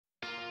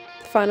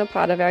final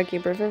part of our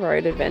Gibb River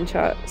Road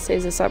adventure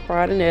sees us up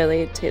bright and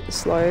early to hit the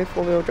slow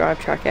four-wheel drive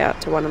track out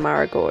to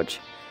Wunnamurra Gorge,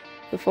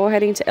 before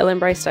heading to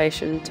Ellenbrae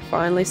Station to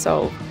finally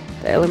solve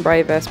the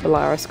Ellenbrae vs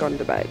Bullara scone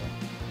debate.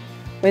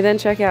 We then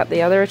check out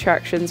the other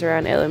attractions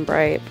around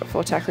Ellenbrae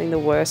before tackling the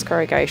worst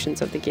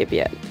corrugations of the Gibb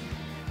yet,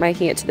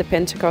 making it to the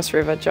Pentecost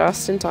River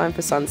just in time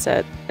for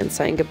sunset and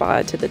saying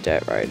goodbye to the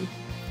dirt road.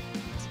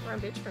 Where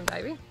I'm bitch from,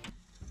 baby.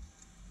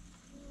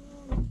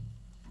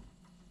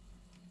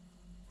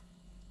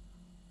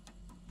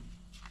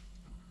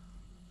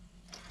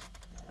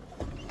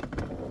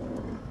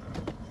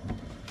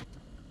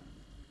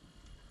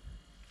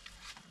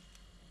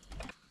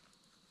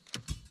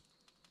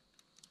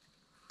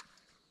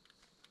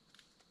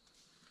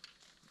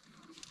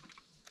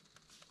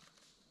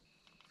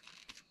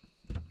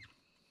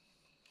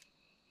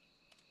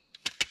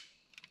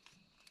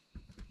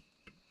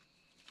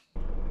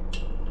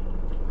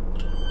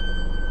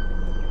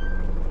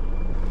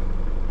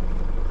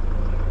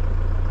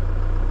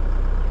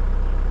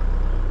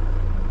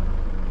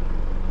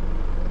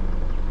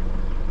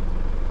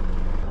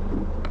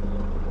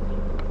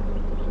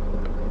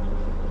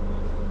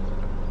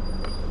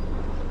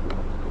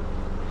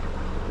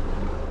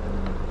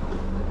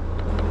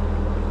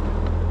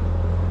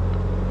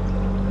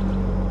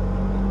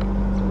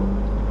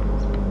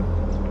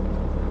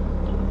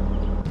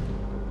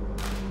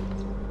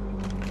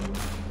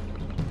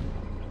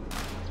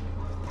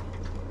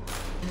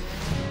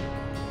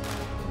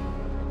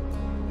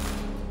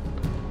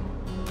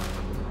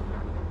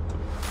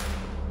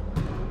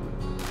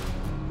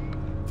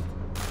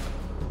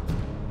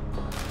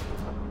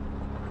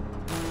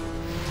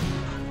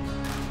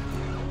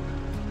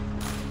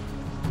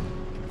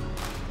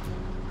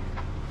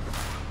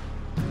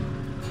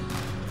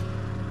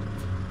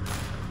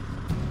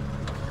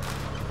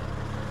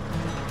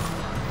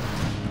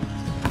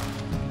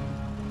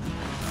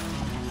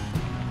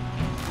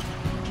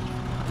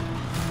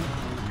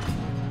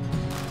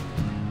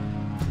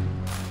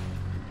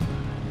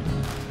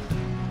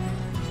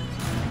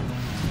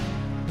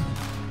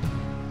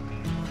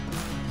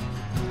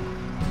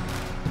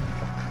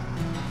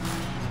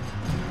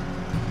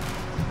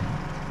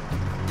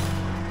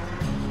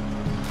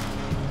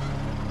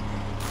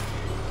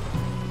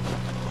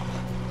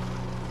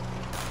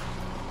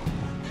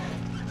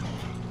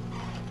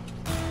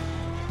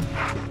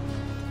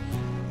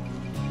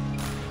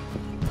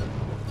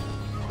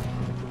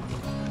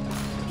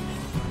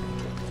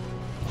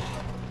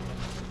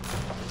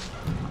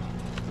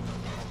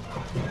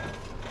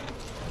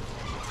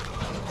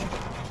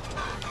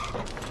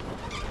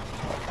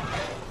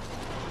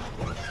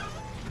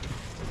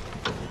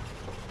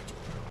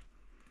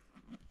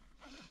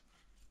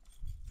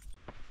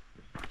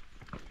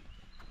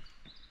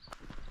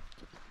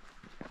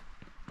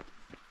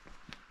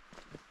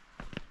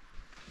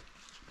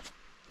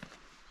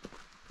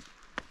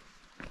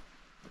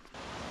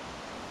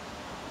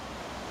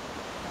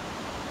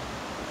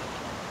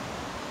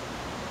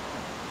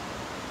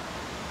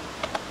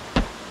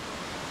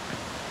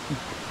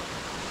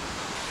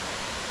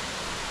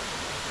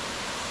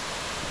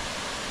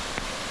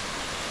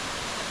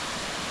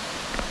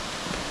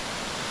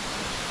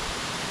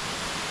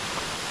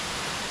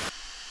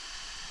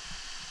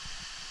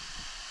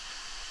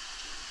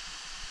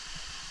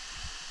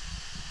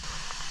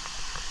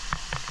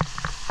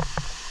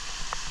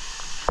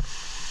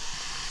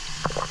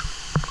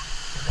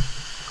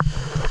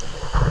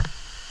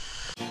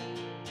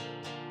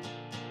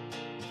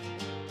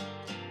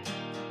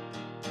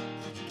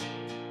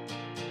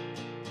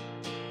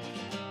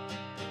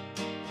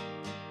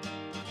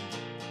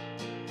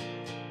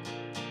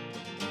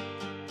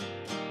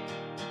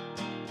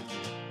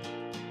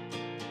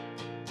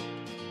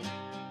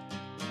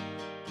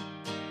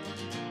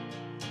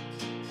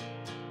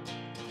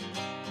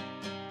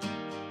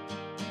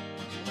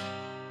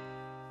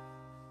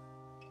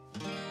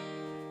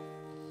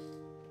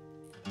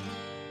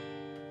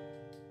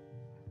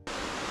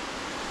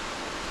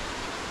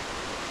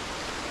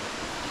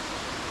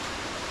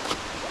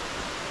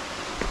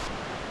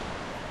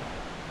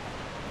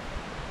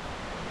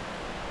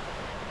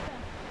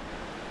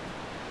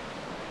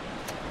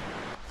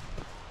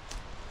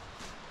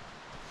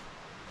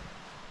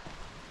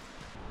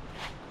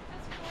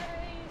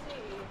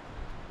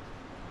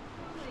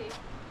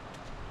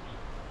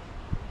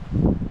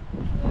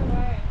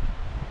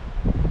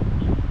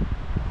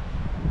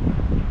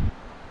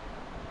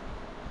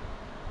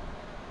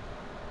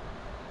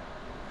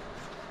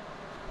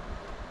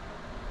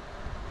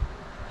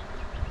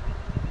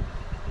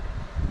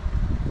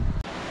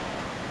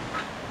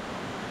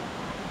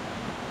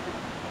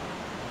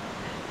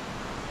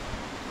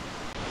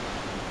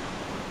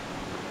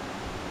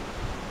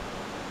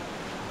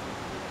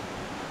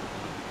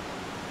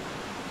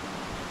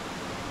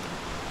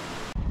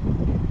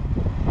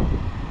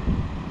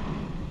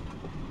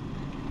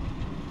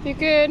 You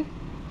good?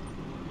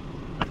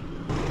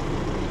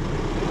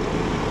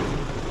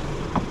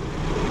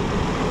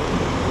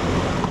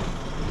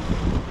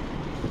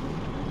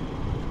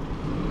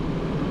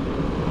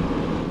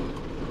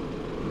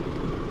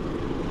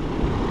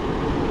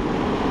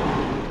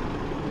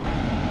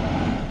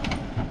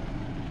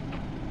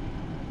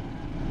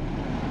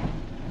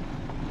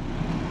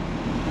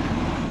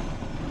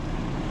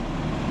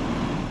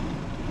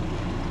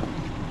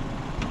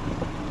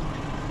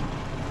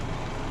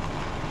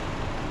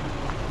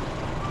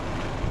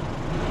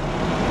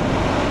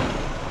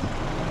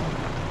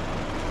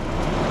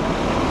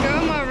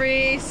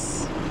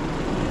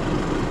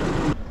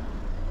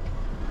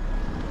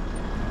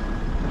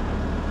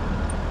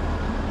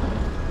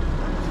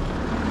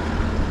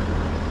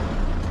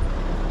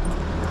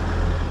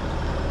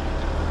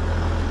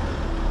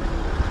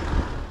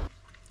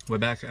 We're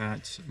back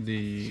at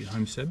the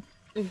homestead,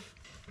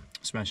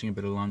 smashing a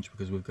bit of lunch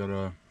because we've got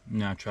to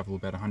now travel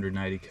about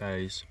 180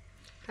 k's.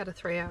 Had a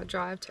 3-hour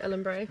drive to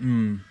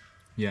Ellenbrae.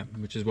 Yeah,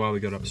 which is why we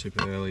got up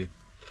super early.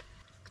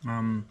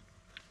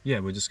 Yeah,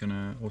 we're just going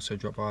to also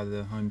drop by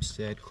the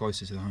homestead,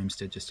 closer to the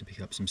homestead, just to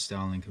pick up some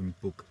Starlink and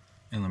book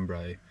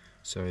Ellenbrae,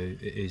 so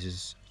it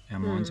eases our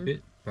minds a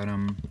bit. But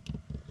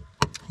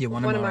yeah,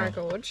 Wunnamurra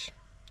Gorge.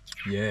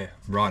 Yeah,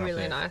 right really up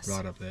there. Nice.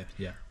 Right up there,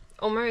 yeah.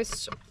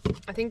 Almost,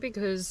 I think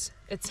because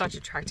it's such a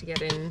track to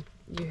get in,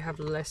 you have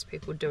less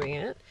people doing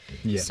it.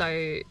 Yeah.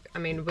 So, I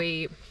mean,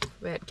 we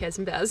had Kez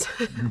and Baz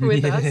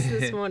with us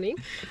this morning.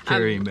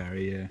 Kerry and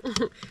Barry, yeah.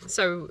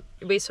 So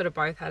we sort of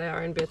both had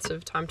our own bits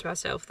of time to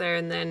ourselves there,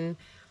 and then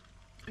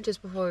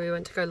just before we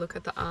went to go look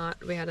at the art,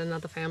 we had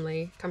another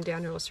family come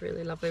down who was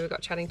really lovely. We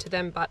got chatting to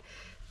them, but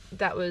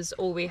that was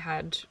all we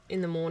had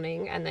in the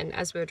morning, and then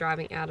as we were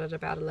driving out at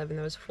about 11,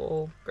 there was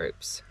 4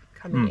 groups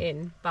coming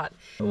in. But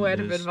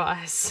word of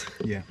advice,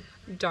 Yeah.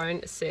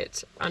 don't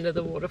sit under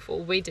the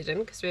waterfall. We didn't,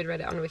 because we had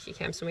read it on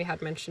Wikicamps and we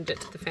had mentioned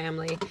it to the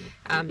family.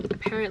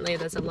 Apparently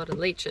there's a lot of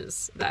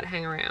leeches that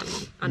hang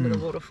around under the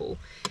waterfall,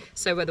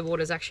 so where the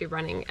water's actually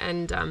running,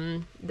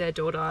 and their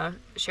daughter,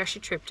 she actually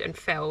tripped and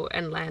fell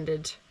and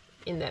landed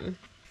in them.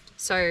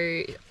 So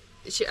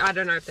I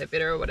don't know if they're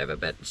bitter or whatever,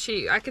 but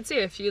I could see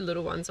a few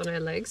little ones on her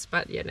legs,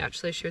 but yeah,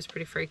 naturally she was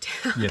pretty freaked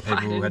out. Yeah,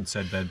 people had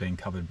said they'd been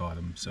covered by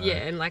them. So yeah,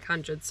 and like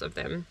hundreds of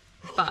them.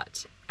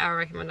 But our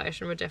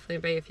recommendation would definitely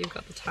be, if you've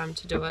got the time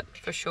to do it,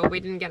 for sure. We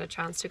didn't get a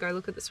chance to go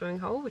look at the swimming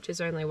hole, which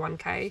is only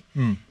 1k,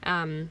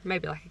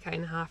 maybe like 1.5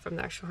 k from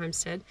the actual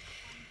homestead,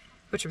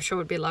 which I'm sure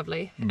would be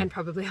lovely and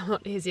probably a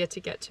lot easier to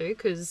get to,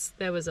 because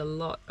there was a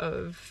lot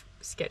of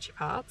sketchy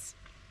parts.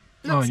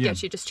 Not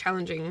sketchy, just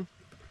challenging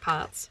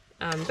parts,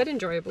 but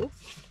enjoyable.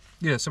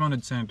 Yeah, someone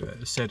had said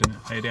an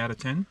 8 out of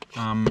 10.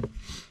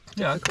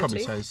 Yeah, I'd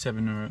probably say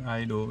 7 or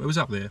 8, or it was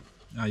up there.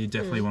 You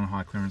definitely want a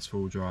high clearance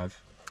full drive.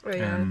 Oh,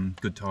 yeah.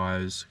 Good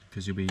tyres,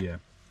 because you'll be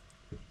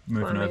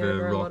moving Climbing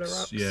over a lot of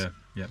rocks. rocks.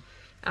 Yeah.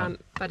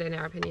 But in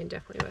our opinion,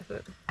 definitely worth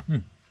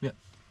it. Yeah.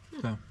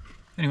 So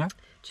anyway,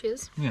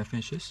 Cheers. yeah,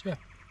 finish this. Yeah.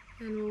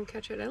 And we'll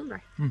catch you at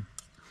Ellenbrae.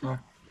 Bye.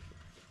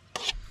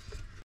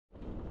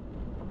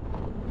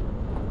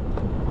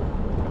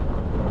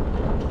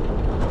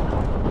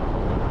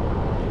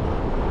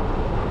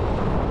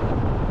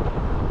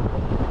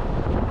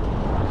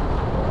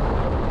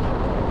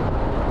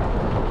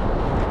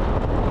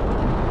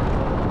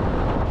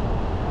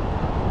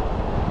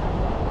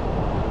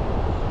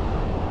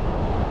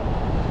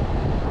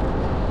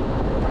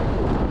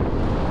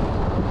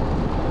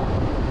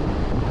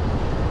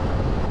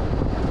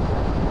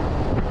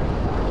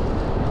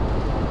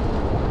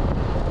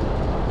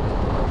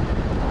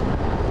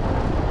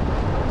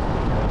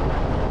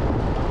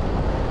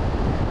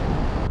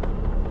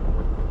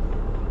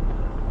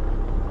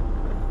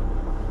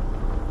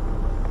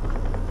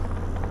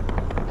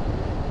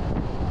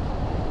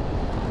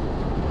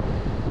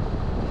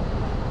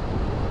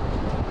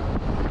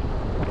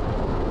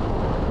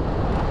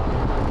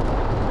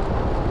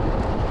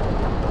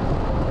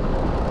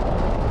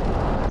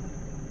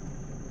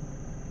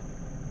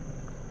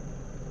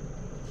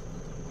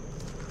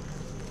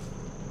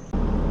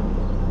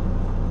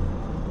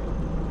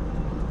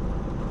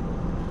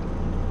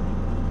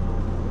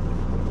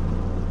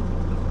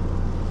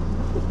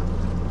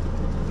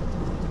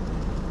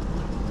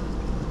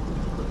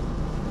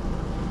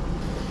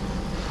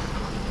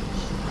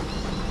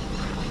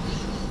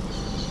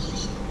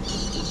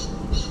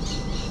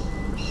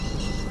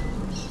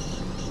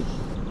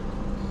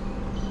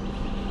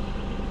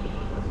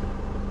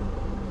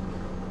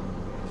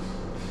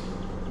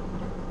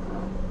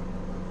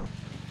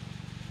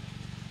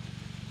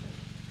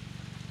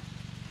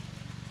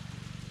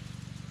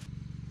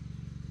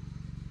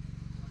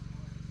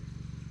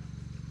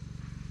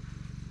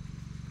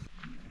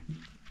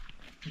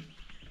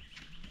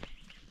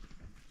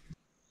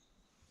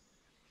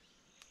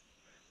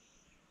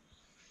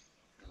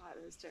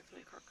 There's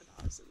definitely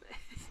crocodiles in there.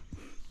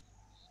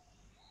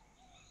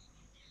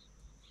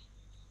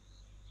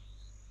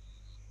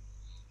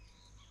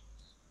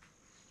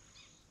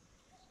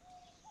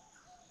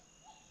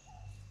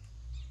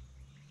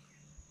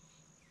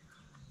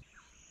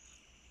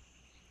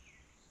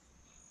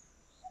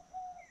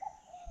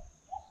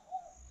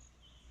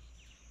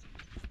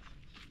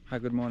 Hi,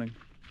 good morning.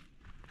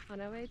 On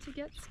our way to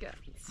get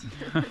scones.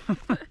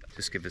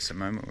 Just give us a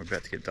moment, we're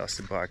about to get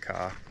dusted by a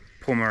car.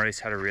 Poor Maurice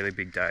had a really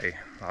big day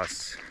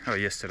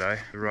yesterday.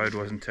 The road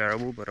wasn't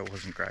terrible, but it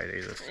wasn't great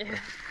either. So Yeah.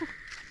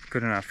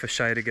 good enough for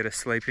Shay to get a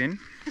sleep in.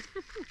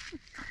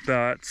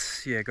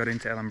 But yeah, got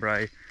into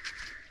Ellenbrae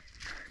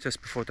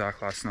just before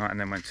dark last night, and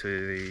then went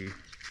to the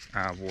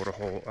water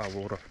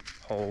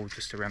hole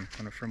just around the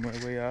corner from where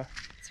we are.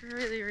 It's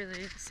really,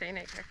 really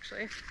scenic,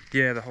 actually.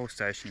 Yeah, the whole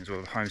station is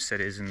where the homestead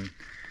is, and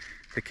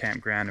the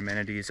campground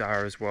amenities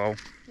are as well.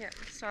 Yeah,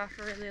 the staff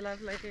are really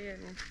lovely,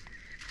 and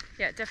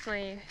yeah, it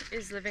definitely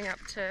is living up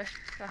to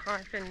the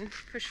hype, and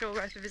for sure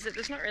worth a visit.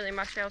 There's not really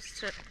much else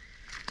to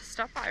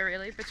stop by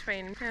really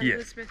between Yeah.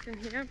 Elizabeth and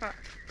here,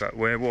 But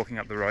we're walking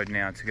up the road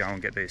now to go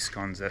and get these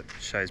scones that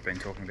Shay's been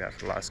talking about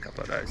for the last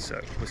couple of days,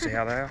 so we'll see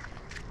how they are.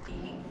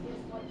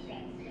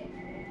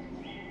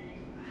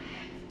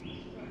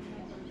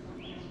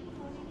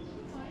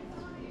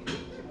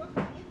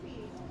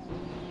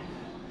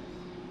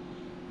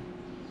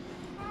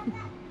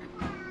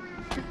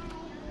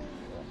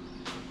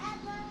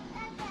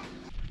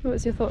 What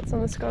was your thoughts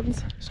on the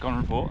scones? Scone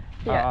report?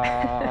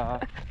 Yeah.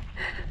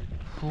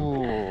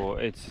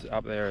 It's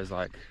up there as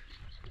like,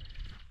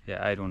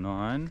 yeah, 8 or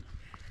 9.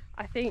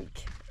 I think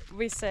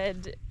we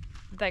said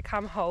they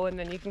come whole and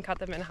then you can cut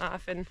them in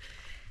half, and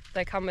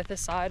they come with a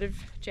side of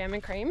jam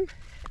and cream.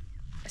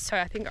 So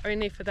I think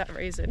only for that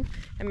reason,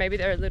 and maybe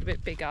they're a little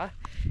bit bigger,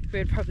 we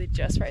would probably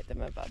just rate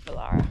them above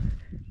Bullara.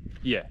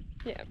 Yeah.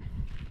 Yeah.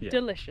 Yeah.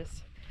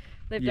 Delicious.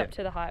 Lived Yeah. up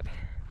to the hype.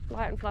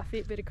 Light and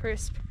fluffy, bit of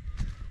crisp.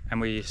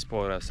 And we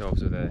spoiled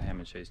ourselves with a ham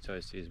and cheese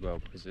toastie as well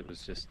because it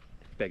was just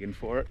begging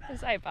for it. It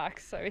was $8,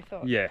 so we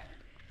thought Yeah.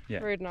 Yeah.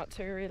 rude not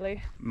to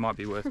really. Might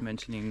be worth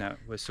mentioning that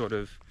we're sort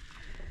of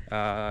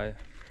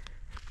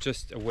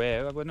just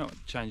aware, we're not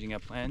changing our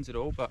plans at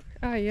all, but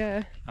Oh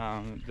yeah.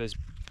 there's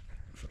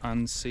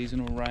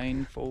unseasonal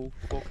rainfall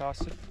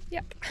forecasted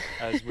Yep.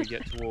 as we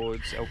get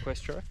towards El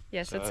Questra.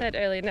 Yes, So- it said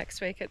early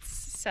next week. It's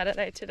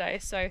Saturday today,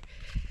 so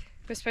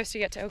we're supposed to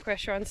get to El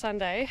Questra on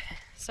Sunday.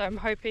 So I'm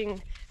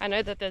hoping, I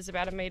know that there's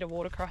about a metre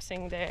water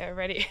crossing there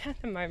already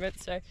at the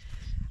moment, so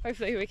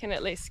hopefully we can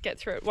at least get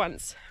through it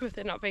once with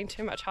it not being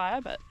too much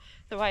higher, but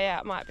the way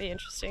out might be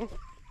interesting.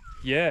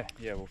 Yeah,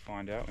 we'll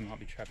find out. We might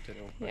be trapped at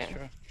El Yeah.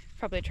 Questra.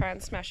 Probably try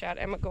and smash out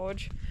Emma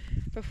Gorge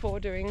before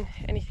doing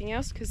anything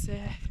else, because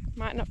there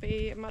might not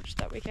be much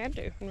that we can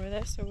do when we're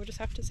there, so we'll just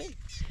have to see.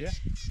 Yeah,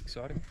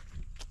 exciting.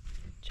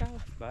 Ciao.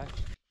 Bye.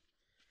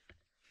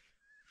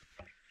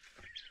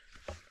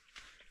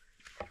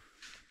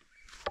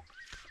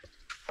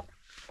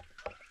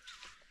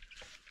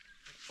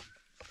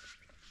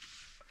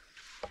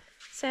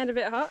 Sand a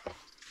bit hot.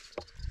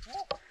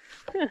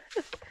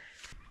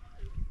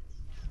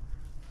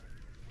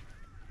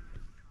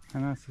 How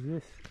nice is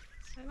this?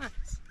 So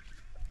nice.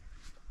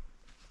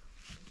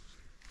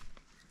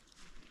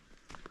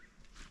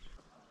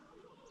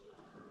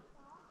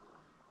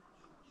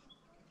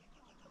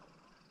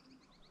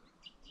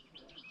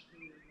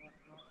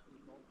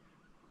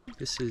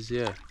 This is,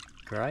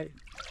 great.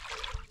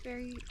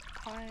 Very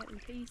quiet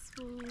and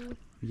peaceful.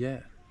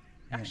 Yeah.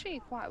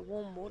 Actually quite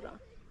warm water.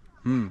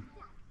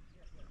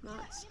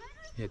 Nice.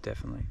 Yeah,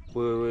 definitely.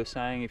 We were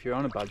saying if you're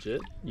on a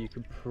budget, you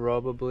could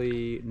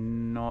probably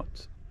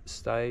not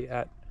stay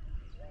at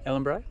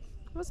Ellenbrae. It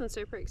wasn't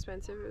super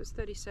expensive. It was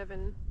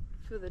 $37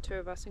 for the two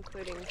of us,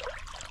 including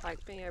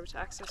like being able to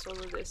access all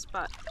of this,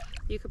 but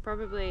you could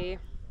probably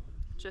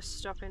just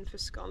stop in for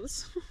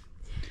scones.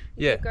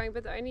 Yeah. Keep going,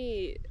 but the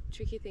only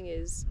tricky thing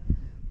is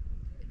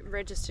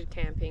registered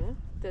camping.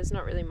 There's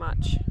not really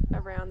much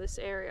around this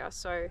area,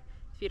 so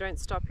if you don't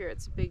stop here,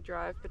 it's a big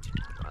drive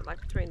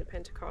between the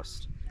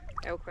Pentecost,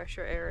 El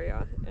Questra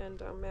area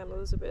and Mount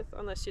Elizabeth,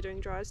 unless you're doing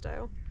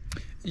Drysdale.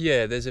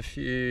 Yeah, there's a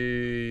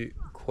few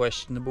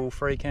questionable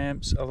free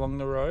camps along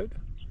the road,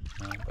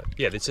 but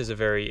yeah, this is a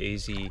very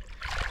easy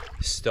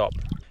stop.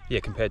 Yeah,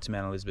 compared to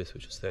Mount Elizabeth,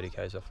 which is 30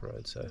 k's off the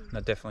road, so no,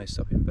 definitely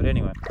stop in. But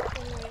anyway.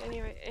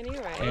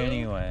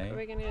 Anyway,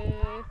 we're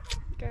gonna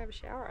go have a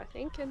shower, I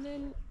think, and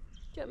then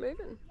get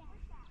moving.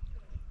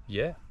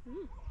 Yeah.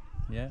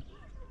 Yeah.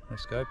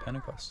 Let's go,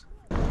 Pentecost.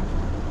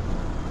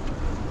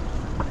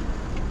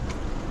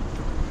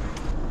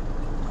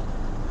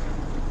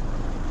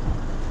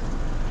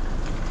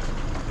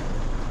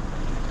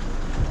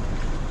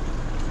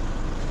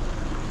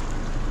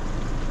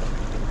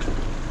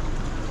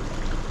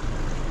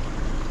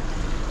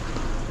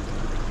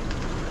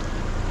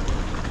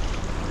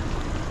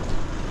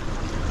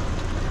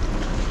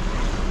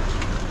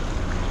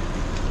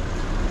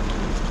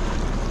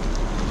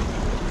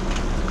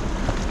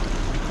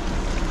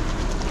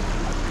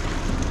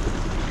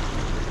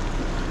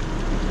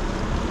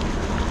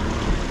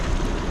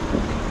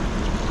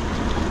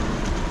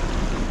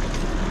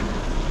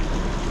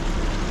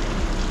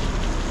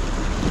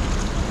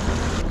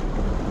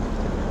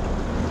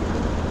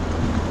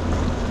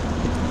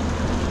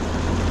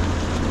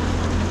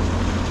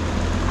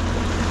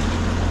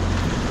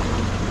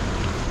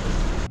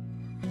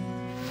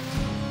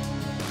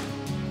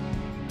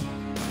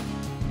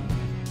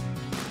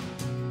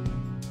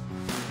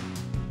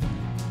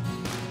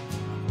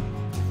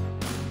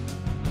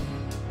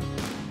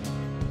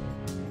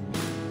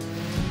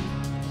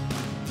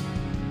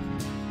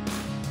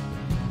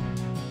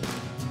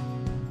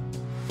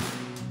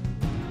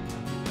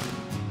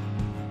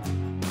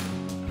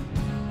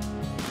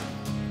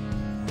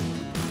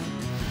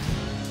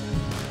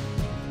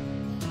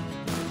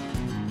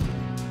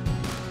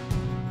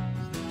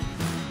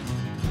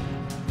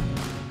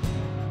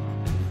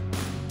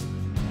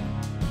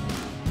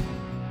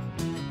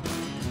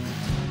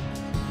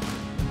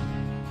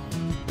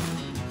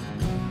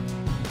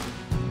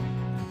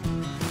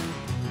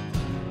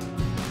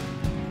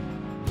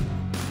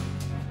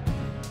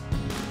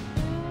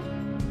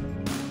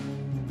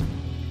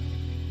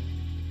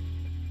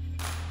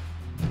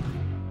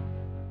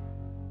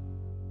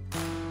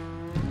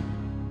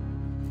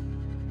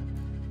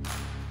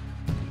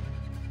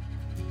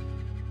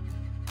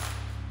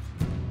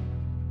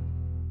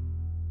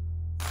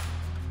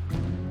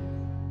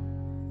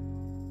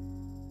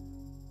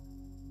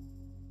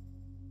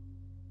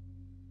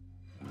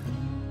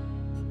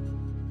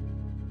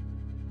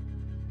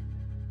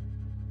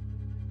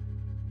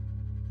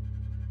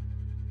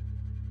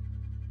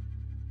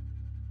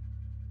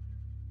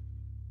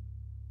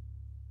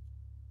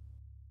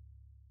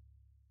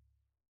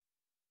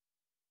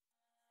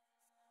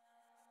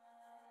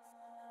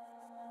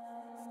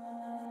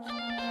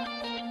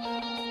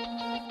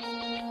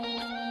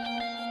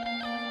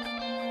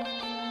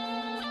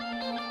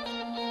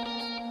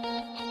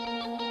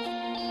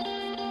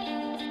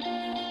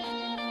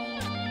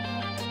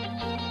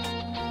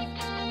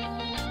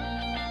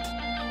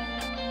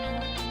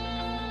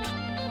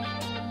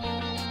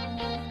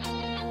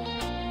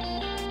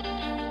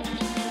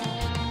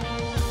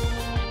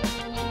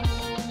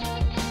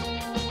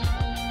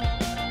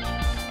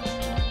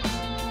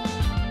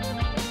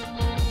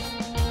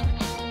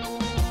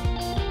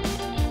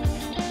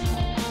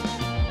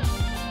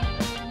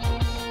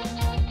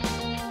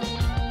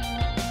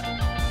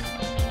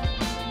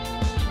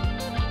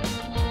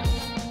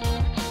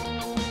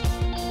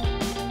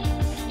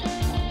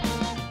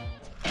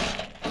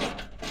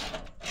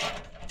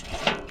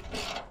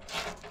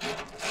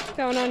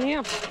 going on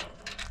here?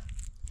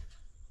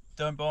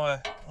 Don't buy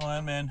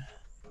Iron Man.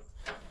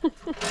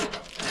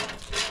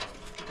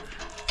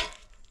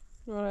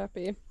 Not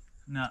happy.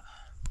 Nah,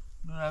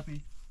 not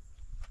happy.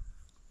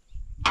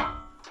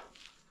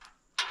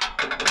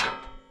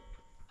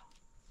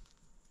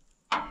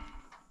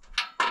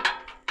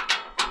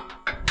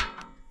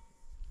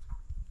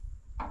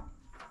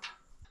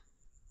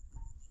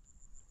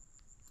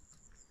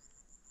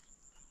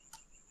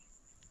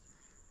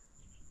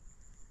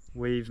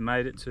 We've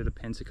made it to the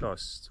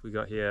Pentecost. We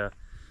got here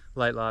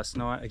late last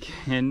night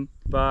again,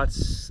 but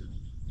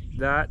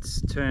that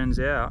turns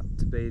out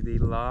to be the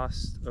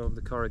last of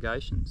the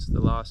corrugations, the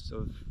last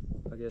of,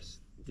 I guess,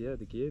 yeah,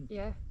 the Gibb.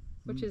 Yeah,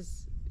 which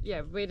is,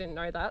 yeah, we didn't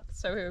know that,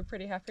 so we were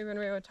pretty happy when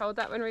we were told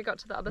that when we got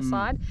to the other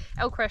side.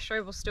 Ellenbrae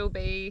Station will still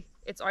be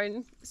its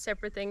own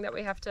separate thing that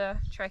we have to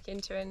trek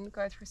into and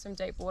go through some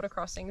deep water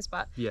crossings,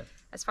 but Yeah.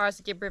 as far as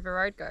the Gibb River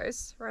Road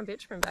goes, we're on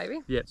Bitchman,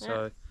 baby. Yeah,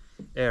 so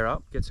air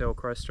up, gets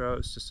Ellenbrae Station.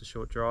 It's just a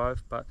short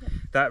drive, but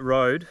that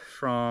road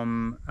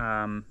from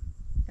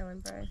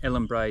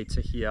Ellenbrae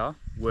to here,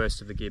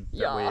 worst of the Gibb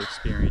that we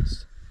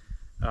experienced.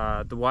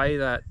 The way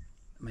that,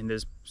 I mean,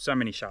 there's so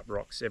many sharp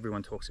rocks.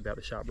 Everyone talks about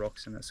the sharp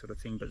rocks and that sort of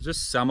thing, but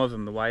just some of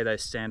them, the way they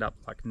stand up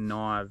like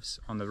knives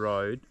on the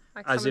road,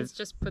 Like as someone's if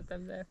just put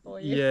them there for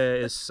you. Yeah,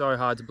 it's so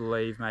hard to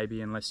believe, maybe,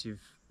 unless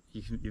you've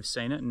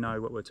seen it and know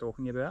what we're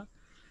talking about.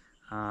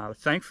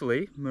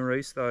 Thankfully,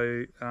 Maurice,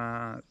 though,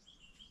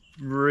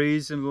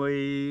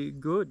 reasonably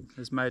good,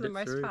 has made it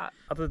through. Part.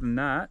 Other than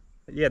that,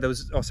 yeah, there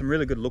was some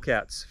really good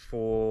lookouts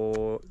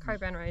for the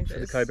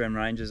Coburn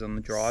Ranges on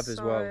the drive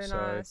as well.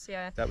 Nice, so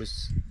yeah. that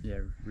was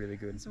really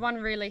good. It's one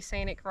really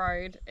scenic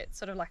road. It's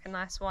sort of like a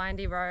nice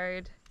windy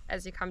road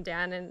as you come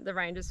down, and the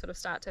ranges sort of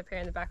start to appear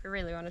in the back. We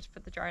really wanted to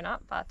put the drone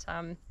up, but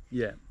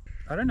yeah.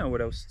 I don't know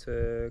what else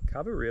to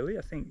cover really.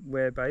 I think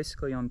we're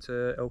basically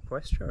onto El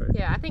Cuestro.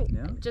 Yeah, I think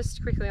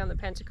just quickly on the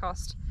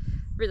Pentecost,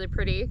 really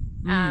pretty.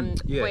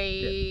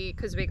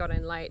 Because we got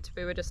in late,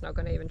 we were just not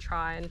going to even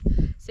try and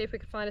see if we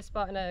could find a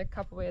spot. In a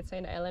couple we had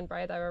seen at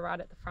Ellenbrae, they were right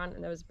at the front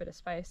and there was a bit of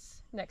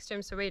space next to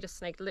them, so we just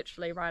sneaked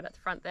literally right at the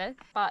front there.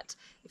 But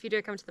if you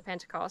do come to the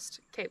Pentecost,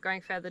 keep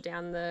going further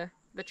down the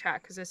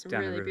track because there's some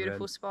really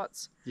beautiful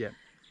spots. Yeah.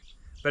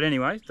 But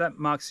anyway, that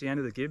marks the end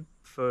of the Gibb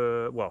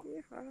for, well,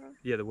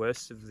 yeah, the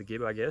worst of the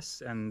Gibb, I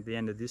guess, and the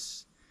end of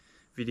this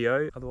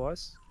video.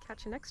 Otherwise,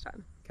 catch you next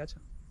time. Catch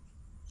you.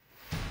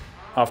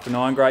 After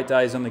 9 great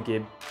days on the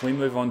Gibb, we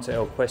move on to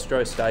El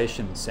Cuestro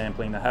Station,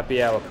 sampling the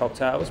happy hour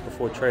cocktails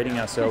before treating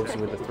ourselves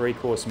with a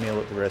 3-course meal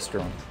at the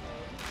restaurant.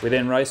 We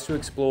then race to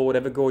explore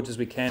whatever gorges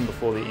we can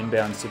before the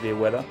inbound severe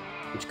weather,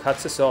 which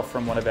cuts us off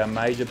from one of our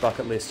major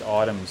bucket list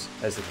items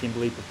as the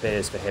Kimberley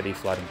prepares for heavy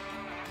flooding.